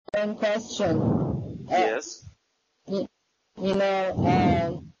one question. Yes. If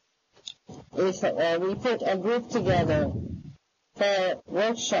we put a group together for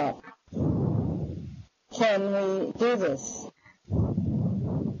workshop, can we do this?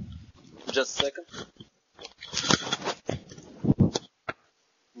 Just a second.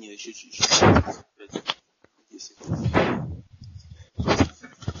 Не, еще чуть-чуть. 10.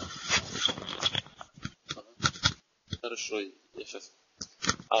 Хорошо, я сейчас.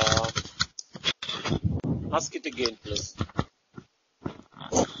 Ask it again, please.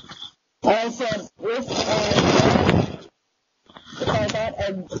 I said, if I got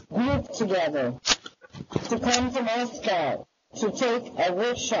a group together to come to Moscow to take a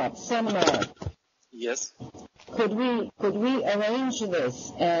workshop seminar, Yes. could we arrange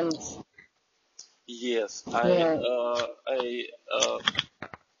this? And yes, I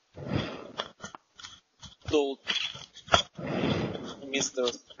told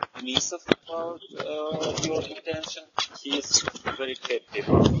Mr. Denisov about your intention. He is very happy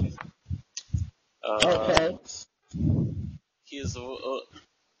about it. okay. He is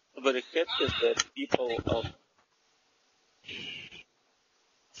very happy that people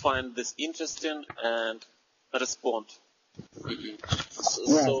find this interesting and respond.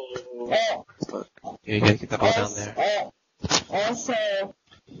 So You gotta get that all down there. Also,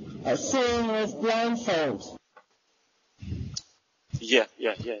 seeing with blindfold. yeah.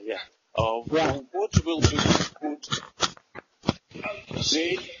 What will be good?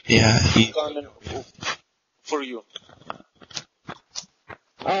 Yeah, Coming for you.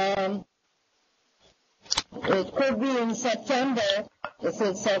 It could be in September, if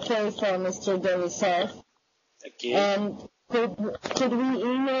it's okay for Mr. Denisov. Okay. And could we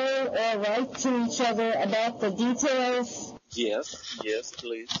email or write to each other about the details? Yes,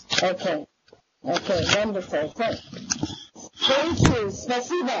 please. Okay, wonderful. Thank you.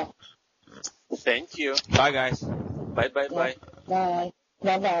 Спасибо. Thank you. bye guys. Bye. Bye.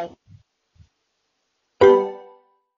 Bye-bye.